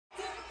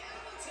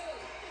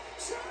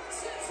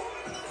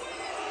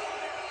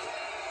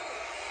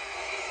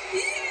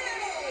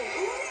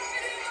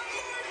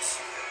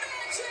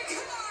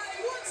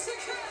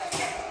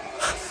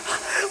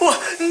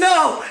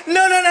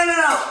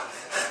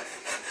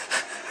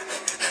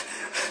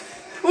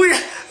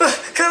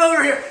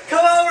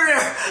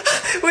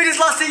We just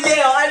lost to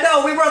Yale. I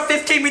know. We were up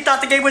 15. We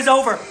thought the game was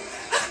over.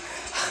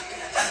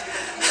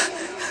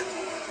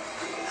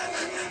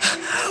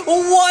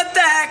 What the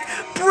heck?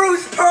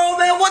 Bruce Pearl,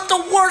 man. What the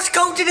worst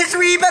coach in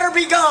history? He better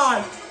be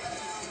gone.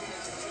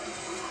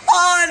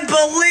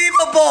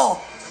 Unbelievable.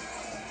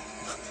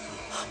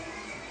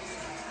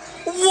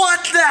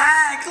 What the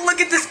heck? Look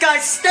at this guy.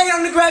 Stay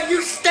on the ground.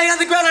 You stay on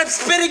the ground. I'm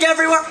spitting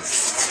everywhere.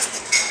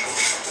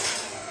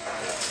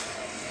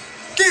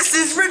 This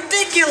is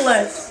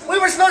ridiculous. We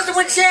were supposed to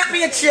win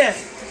championship.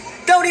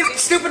 Don't even,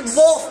 stupid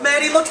wolf,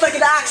 man. He looks like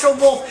an actual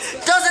wolf.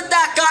 Doesn't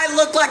that guy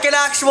look like an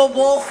actual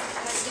wolf?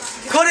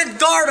 Couldn't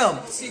guard him.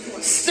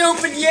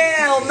 Stupid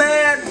Yale,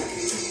 man.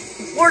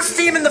 Worst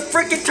team in the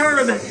freaking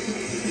tournament.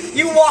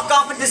 You walk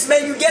off in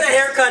dismay, you get a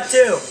haircut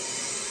too.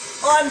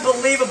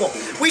 Unbelievable.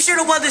 We should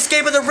have won this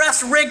game, but the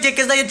refs rigged it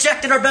because they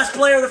ejected our best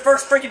player in the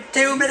first freaking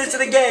 2 minutes of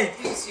the game.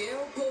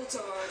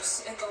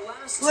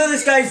 Look at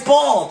this guy, he's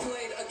bald.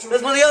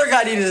 That's what the other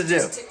guy needed to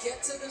do.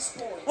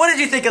 What did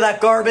you think of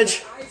that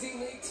garbage?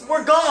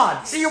 We're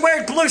gone. See, you're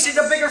wearing blue. She's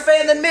a bigger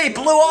fan than me.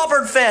 Blue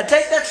Auburn fan.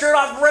 Take that shirt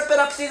off, rip it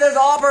up. See, there's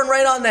Auburn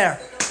right on there.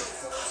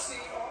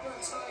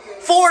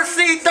 4th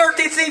seed,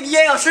 13th seed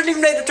Yale. Shouldn't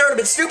even make the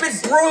tournament. Stupid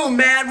broom,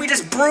 man. We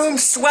just broom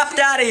swept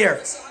out of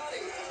here.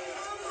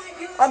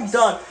 I'm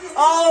done.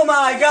 Oh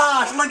my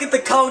gosh. Look at the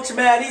coach,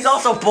 man. He's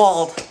also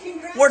bald.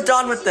 We're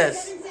done with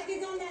this.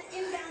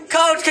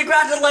 Coach,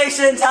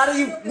 congratulations. How do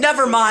you...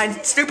 Never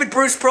mind. Stupid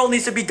Bruce Pearl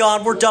needs to be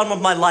gone. We're done with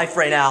my life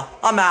right now.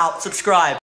 I'm out. Subscribe.